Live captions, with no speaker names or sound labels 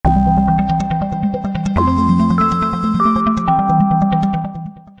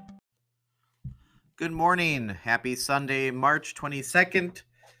Good morning. Happy Sunday, March 22nd,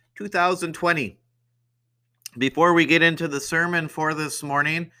 2020. Before we get into the sermon for this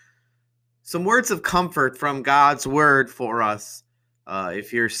morning, some words of comfort from God's word for us.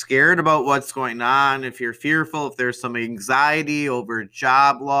 If you're scared about what's going on, if you're fearful, if there's some anxiety over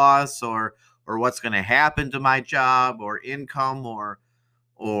job loss or what's going to happen to my job or income or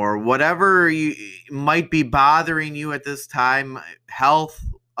whatever might be bothering you at this time, health,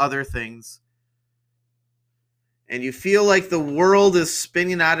 other things, and you feel like the world is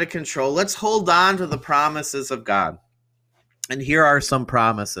spinning out of control, let's hold on to the promises of God. And here are some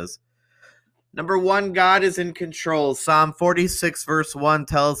promises. Number one, God is in control. Psalm 46 verse 1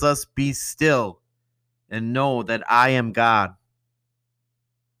 tells us, "Be still and know that I am God."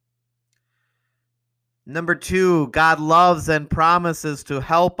 Number two, God loves and promises to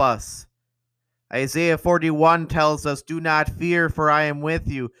help us. Isaiah 41 tells us, "Do not fear, for I am with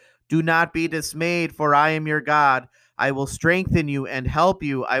you. Do not be dismayed, for I am your God. I will strengthen you and help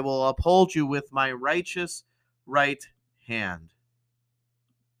you. I will uphold you with my righteous right hand."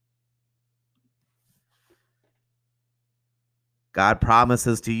 God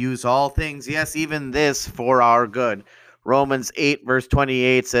promises to use all things, yes, even this, for our good. Romans 8 verse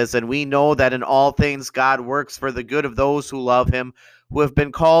 28 says, "And we know that in all things God works for the good of those who love him, who have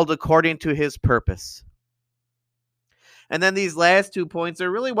been called according to his purpose." And then these last 2 points are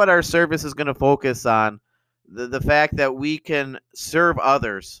really what our service is going to focus on. The fact that we can serve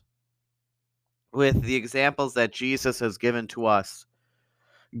others with the examples that Jesus has given to us.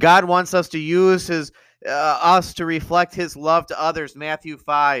 God wants us to use us to reflect his love to others. Matthew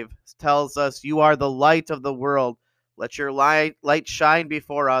 5 tells us, "You are the light of the world. Let your light shine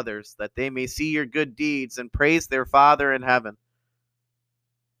before others, that they may see your good deeds and praise their Father in heaven."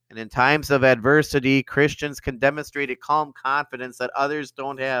 And in times of adversity, Christians can demonstrate a calm confidence that others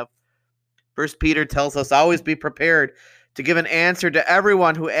don't have. 1 Peter tells us, "Always be prepared to give an answer to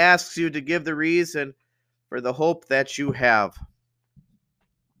everyone who asks you to give the reason for the hope that you have."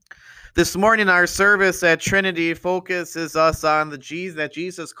 This morning, our service at Trinity focuses us on that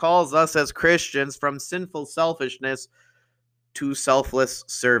Jesus calls us as Christians from sinful selfishness to selfless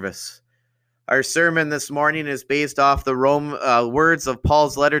service. Our sermon this morning is based off the words of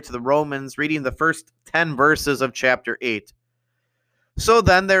Paul's letter to the Romans, reading the first 10 verses of chapter 8. "So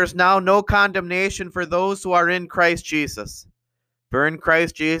then, there is now no condemnation for those who are in Christ Jesus. For in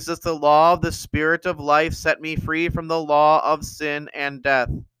Christ Jesus, the law of the Spirit of life set me free from the law of sin and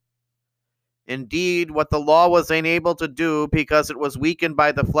death. Indeed, what the law was unable to do because it was weakened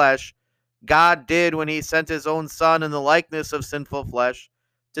by the flesh, God did when he sent his own Son in the likeness of sinful flesh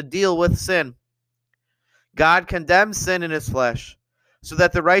to deal with sin. God condemned sin in his flesh, so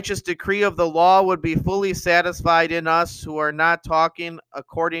that the righteous decree of the law would be fully satisfied in us who are not talking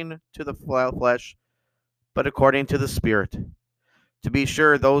according to the flesh, but according to the Spirit. To be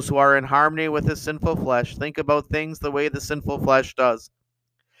sure, those who are in harmony with the sinful flesh think about things the way the sinful flesh does,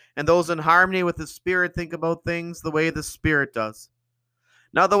 and those in harmony with the Spirit think about things the way the Spirit does.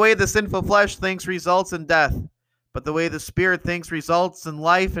 Now, the way the sinful flesh thinks results in death, but the way the Spirit thinks results in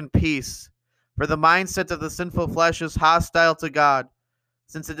life and peace. For the mindset of the sinful flesh is hostile to God,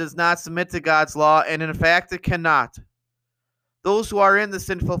 since it does not submit to God's law, and in fact it cannot. Those who are in the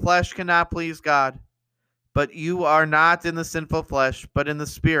sinful flesh cannot please God. But you are not in the sinful flesh, but in the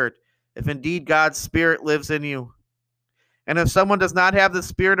Spirit, if indeed God's Spirit lives in you. And if someone does not have the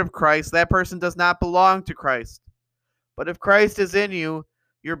Spirit of Christ, that person does not belong to Christ. But if Christ is in you,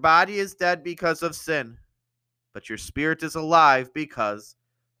 your body is dead because of sin, but your spirit is alive because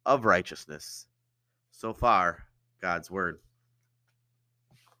of righteousness." So far, God's word.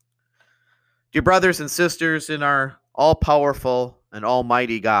 Dear brothers and sisters in our all-powerful and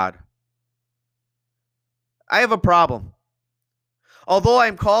almighty God, I have a problem. Although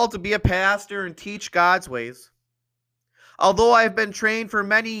I'm called to be a pastor and teach God's ways, although I've been trained for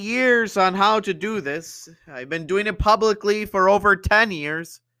many years on how to do this, I've been doing it publicly for over 10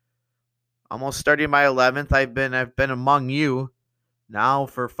 years, almost starting my 11th. I've been among you now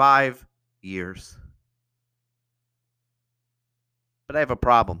for 5 years. But I have a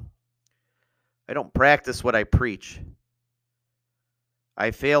problem. I don't practice what I preach.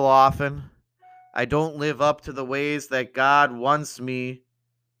 I fail often. I don't live up to the ways that God wants me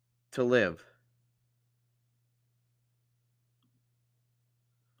to live.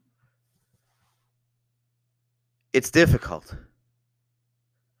 It's difficult.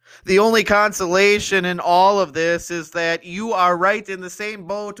 The only consolation in all of this is that you are right in the same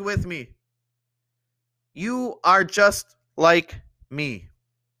boat with me. You are just like me.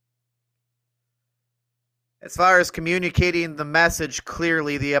 As far as communicating the message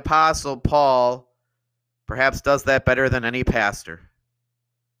clearly, the Apostle Paul Perhaps does that better than any pastor.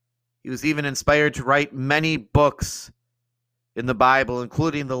 He was even inspired to write many books in the Bible,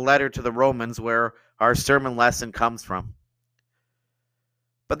 including the letter to the Romans, where our sermon lesson comes from.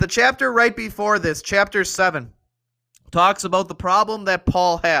 But the chapter right before this, chapter 7, talks about the problem that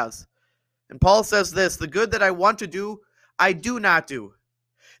Paul has. And Paul says this: the good that I want to do, I do not do.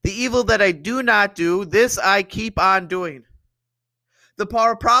 The evil that I do not do, this I keep on doing. The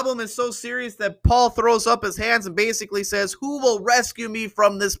problem is so serious that Paul throws up his hands and basically says, who will rescue me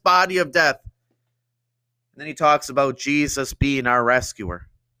from this body of death? And then he talks about Jesus being our rescuer.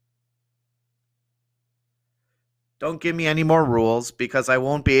 Don't give me any more rules, because I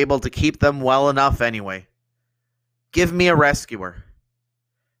won't be able to keep them well enough anyway. Give me a rescuer.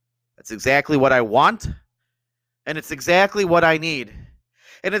 That's exactly what I want, and it's exactly what I need.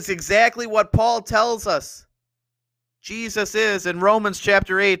 And it's exactly what Paul tells us Jesus is in Romans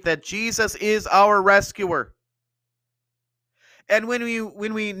chapter 8, that Jesus is our rescuer. And when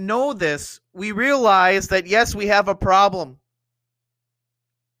we know this, we realize that yes, we have a problem,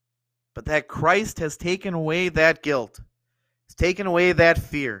 but that Christ has taken away that guilt, has taken away that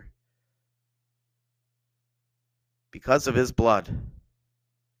fear because of his blood,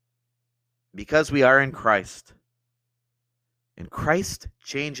 because we are in Christ. And Christ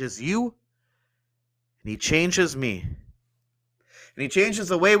changes you, and he changes me. And he changes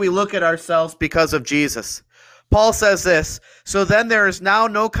the way we look at ourselves because of Jesus. Paul says this: so then there is now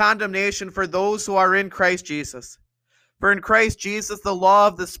no condemnation for those who are in Christ Jesus. For in Christ Jesus, the law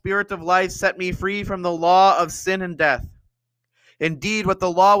of the Spirit of life set me free from the law of sin and death. Indeed, what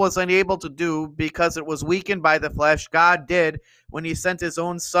the law was unable to do, because it was weakened by the flesh, God did when he sent his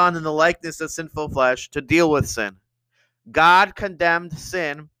own Son in the likeness of sinful flesh to deal with sin. God condemned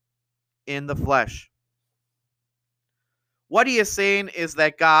sin in the flesh. What he is saying is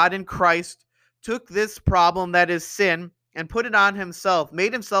that God in Christ took this problem that is sin and put it on himself,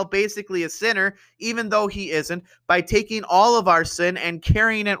 made himself basically a sinner, even though he isn't, by taking all of our sin and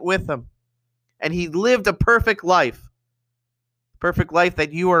carrying it with him. And he lived a perfect life that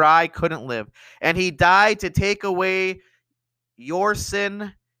you or I couldn't live. And he died to take away your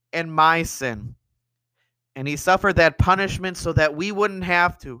sin and my sin. And he suffered that punishment so that we wouldn't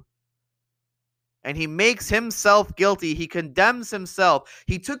have to. And he makes himself guilty. He condemns himself.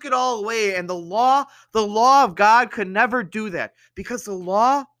 He took it all away. And the law of God could never do that, because the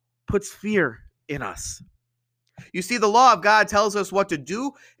law puts fear in us. You see, the law of God tells us what to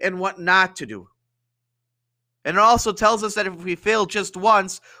do and what not to do. And it also tells us that if we fail just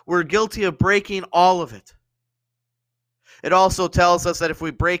once, we're guilty of breaking all of it. It also tells us that if we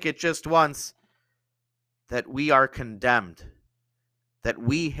break it just once, that we are condemned, that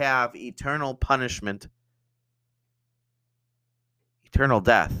we have eternal punishment, eternal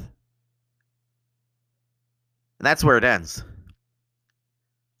death. And that's where it ends.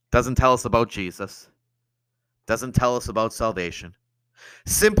 Doesn't tell us about Jesus. Doesn't tell us about salvation.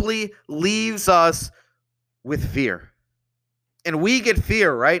 Simply leaves us with fear. And we get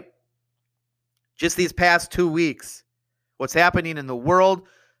fear, right? Just these past 2 weeks, what's happening in the world,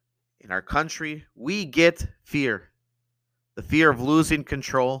 in our country, we get fear. The fear of losing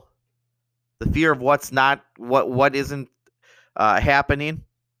control, the fear of what isn't happening,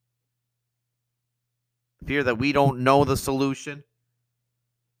 fear that we don't know the solution.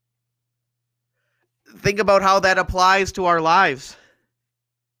 Think about how that applies to our lives.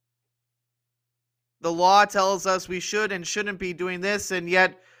 The law tells us we should and shouldn't be doing this, and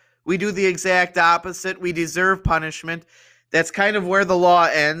yet we do the exact opposite. We deserve punishment. That's kind of where the law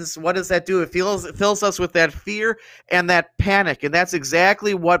ends. What does that do? It fills us with that fear and that panic. And that's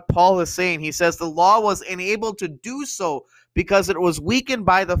exactly what Paul is saying. He says the law was unable to do so because it was weakened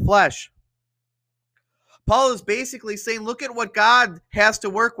by the flesh. Paul is basically saying, look at what God has to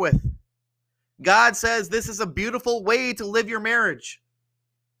work with. God says this is a beautiful way to live your marriage.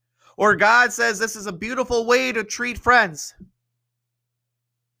 Or God says this is a beautiful way to treat friends.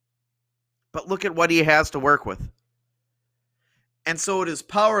 But look at what he has to work with. And so it is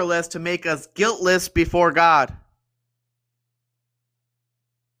powerless to make us guiltless before God.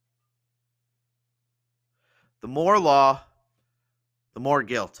 The more law, the more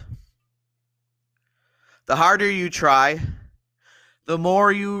guilt. The harder you try, the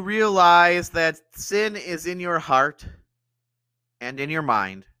more you realize that sin is in your heart and in your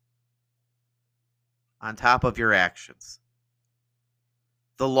mind, on top of your actions.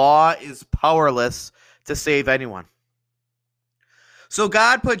 The law is powerless to save anyone. So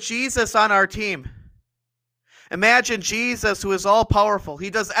God put Jesus on our team. Imagine Jesus, who is all powerful. He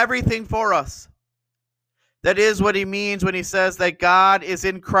does everything for us. That is what he means when he says that God is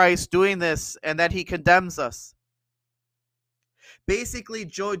in Christ doing this and that he condemns us. Basically,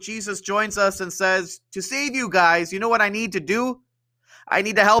 Jesus joins us and says, to save you guys, you know what I need to do? I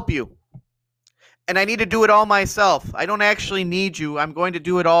need to help you. And I need to do it all myself. I don't actually need you. I'm going to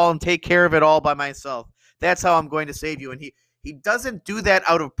do it all and take care of it all by myself. That's how I'm going to save you. And he doesn't do that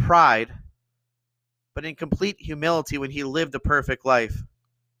out of pride, but in complete humility when he lived a perfect life.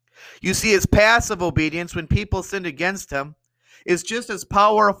 You see, his passive obedience when people sinned against him is just as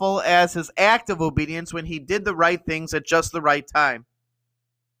powerful as his active obedience when he did the right things at just the right time.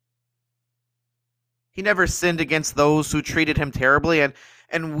 He never sinned against those who treated him terribly,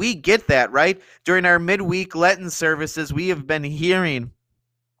 and we get that, right? During our midweek Lenten services, we have been hearing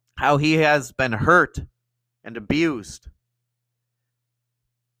how he has been hurt and abused.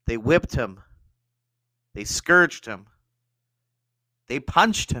 They whipped him. They scourged him. They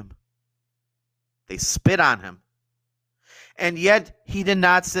punched him. They spit on him. And yet he did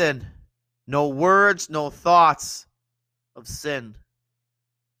not sin. No words, no thoughts of sin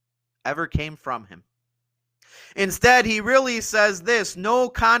ever came from him. Instead, he really says this: no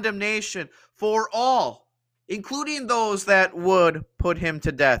condemnation for all, including those that would put him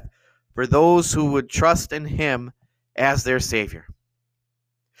to death, for those who would trust in him as their Savior.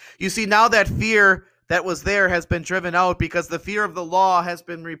 You see, now that fear that was there has been driven out because the fear of the law has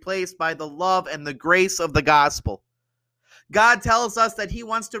been replaced by the love and the grace of the gospel. God tells us that he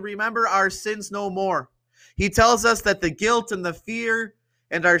wants to remember our sins no more. He tells us that the guilt and the fear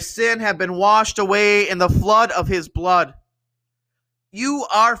and our sin have been washed away in the flood of his blood. You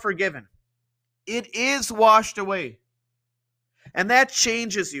are forgiven. It is washed away. And that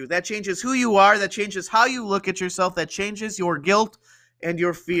changes you. That changes who you are. That changes how you look at yourself. That changes your guilt and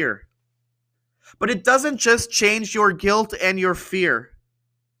your fear. But it doesn't just change your guilt and your fear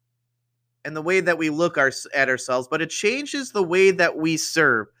and the way that we look at ourselves, but it changes the way that we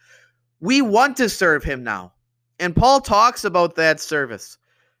serve. We want to serve him now. And Paul talks about that service.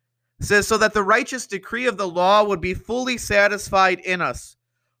 It says, so that the righteous decree of the law would be fully satisfied in us,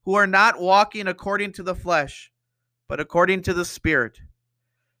 who are not walking according to the flesh, but according to the Spirit.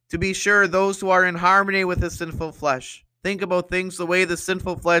 To be sure, those who are in harmony with the sinful flesh think about things the way the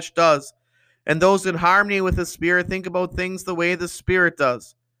sinful flesh does, and those in harmony with the Spirit think about things the way the Spirit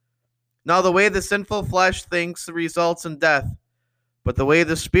does. Now the way the sinful flesh thinks results in death, but the way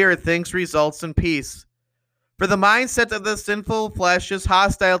the Spirit thinks results in peace. For the mindset of the sinful flesh is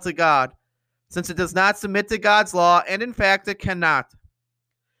hostile to God, since it does not submit to God's law, and in fact it cannot.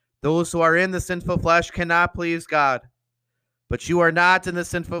 Those who are in the sinful flesh cannot please God. But you are not in the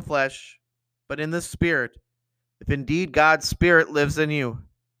sinful flesh, but in the Spirit, if indeed God's Spirit lives in you.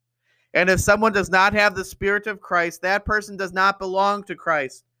 And if someone does not have the Spirit of Christ, that person does not belong to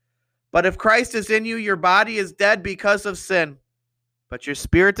Christ. But if Christ is in you, your body is dead because of sin, but your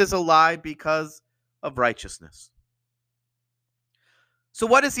spirit is alive because of righteousness. So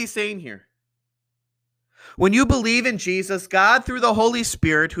what is he saying here? When you believe in Jesus, God, through the Holy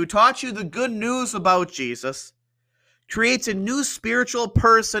Spirit, who taught you the good news about Jesus, creates a new spiritual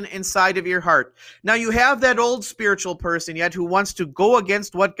person inside of your heart. Now you have that old spiritual person yet who wants to go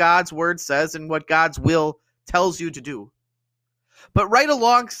against what God's word says and what God's will tells you to do. But right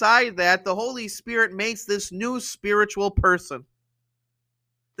alongside that, the Holy Spirit makes this new spiritual person.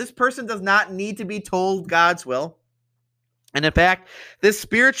 This person does not need to be told God's will. And in fact, this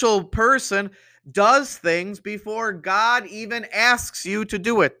spiritual person does things before God even asks you to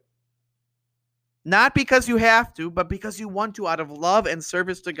do it. Not because you have to, but because you want to out of love and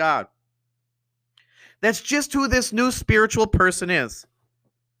service to God. That's just who this new spiritual person is.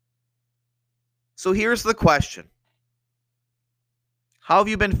 So here's the question. How have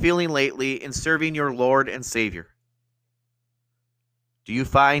you been feeling lately in serving your Lord and Savior? Do you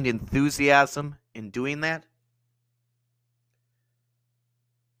find enthusiasm in doing that?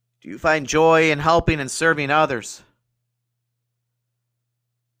 Do you find joy in helping and serving others?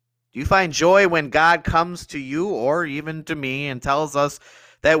 Do you find joy when God comes to you or even to me and tells us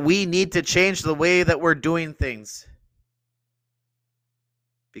that we need to change the way that we're doing things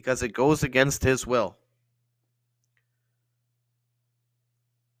because it goes against his will?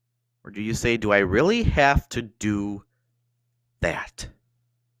 Or do you say, do I really have to do that?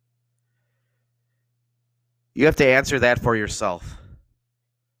 You have to answer that for yourself.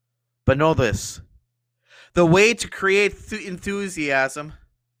 But know this. The way to create enthusiasm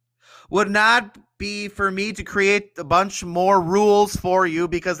would not be for me to create a bunch more rules for you,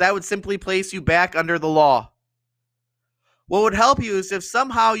 because that would simply place you back under the law. What would help you is if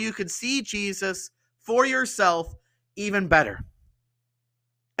somehow you could see Jesus for yourself even better.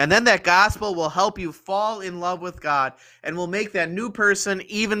 And then that gospel will help you fall in love with God and will make that new person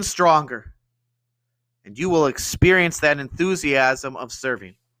even stronger. And you will experience that enthusiasm of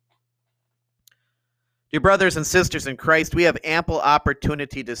serving. Dear brothers and sisters in Christ, we have ample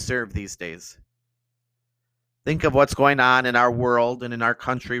opportunity to serve these days. Think of what's going on in our world and in our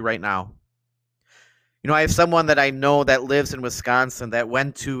country right now. I have someone that I know that lives in Wisconsin that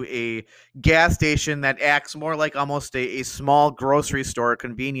went to a gas station that acts more like almost a small grocery store,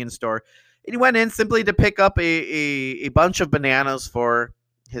 convenience store. And he went in simply to pick up a bunch of bananas for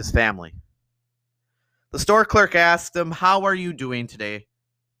his family. The store clerk asked him, "How are you doing today?"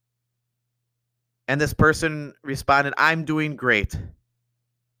 And this person responded, "I'm doing great.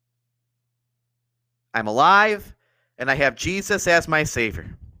 I'm alive, and I have Jesus as my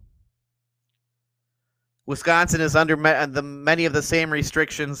Savior." Wisconsin is under many of the same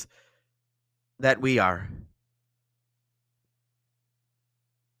restrictions that we are.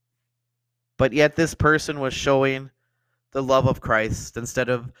 But yet this person was showing the love of Christ instead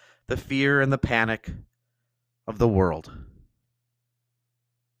of the fear and the panic of the world.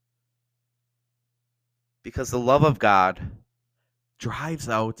 Because the love of God drives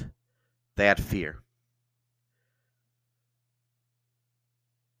out that fear.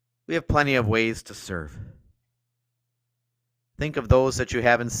 We have plenty of ways to serve. Think of those that you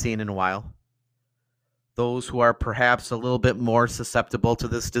haven't seen in a while. Those who are perhaps a little bit more susceptible to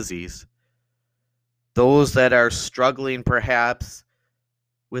this disease. Those that are struggling perhaps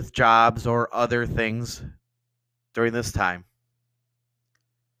with jobs or other things during this time.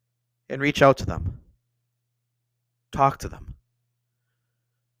 And reach out to them. Talk to them.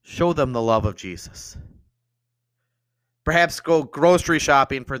 Show them the love of Jesus. Perhaps go grocery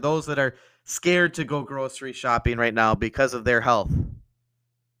shopping for those that are scared to go grocery shopping right now because of their health.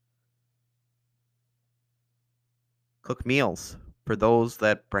 Cook meals for those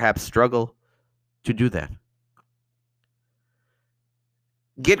that perhaps struggle to do that.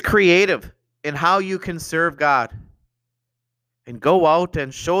 Get creative in how you can serve God. And go out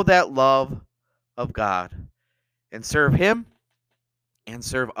and show that love of God. And serve Him and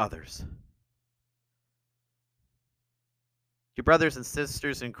serve others. Your brothers and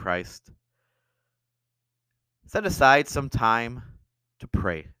sisters in Christ, set aside some time to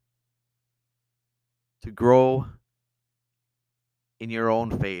pray, to grow in your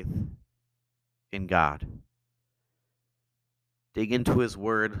own faith in God. Dig into His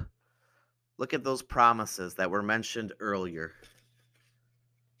Word. Look at those promises that were mentioned earlier.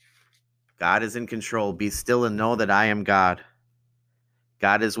 God is in control. Be still and know that I am God.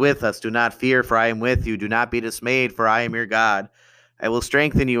 God is with us. Do not fear, for I am with you. Do not be dismayed, for I am your God. I will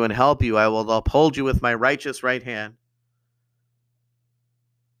strengthen you and help you. I will uphold you with my righteous right hand.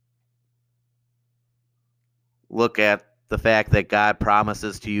 Look at the fact that God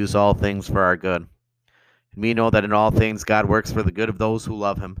promises to use all things for our good. And we know that in all things God works for the good of those who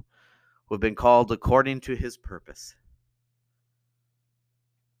love Him, who have been called according to His purpose.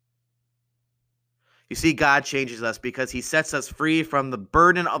 You see, God changes us because He sets us free from the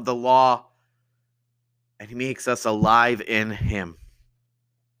burden of the law, and He makes us alive in Him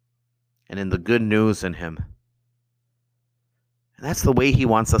and in the good news in Him. And that's the way He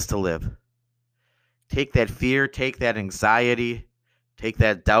wants us to live. Take that fear, take that anxiety, take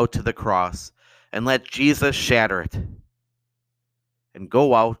that doubt to the cross, and let Jesus shatter it. And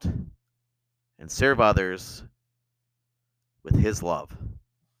go out and serve others with His love.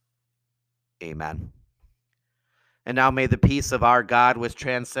 Amen. And now may the peace of our God, which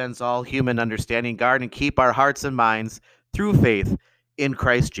transcends all human understanding, guard and keep our hearts and minds through faith in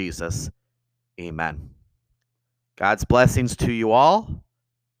Christ Jesus. Amen. God's blessings to you all,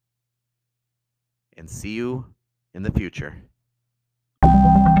 and see you in the future.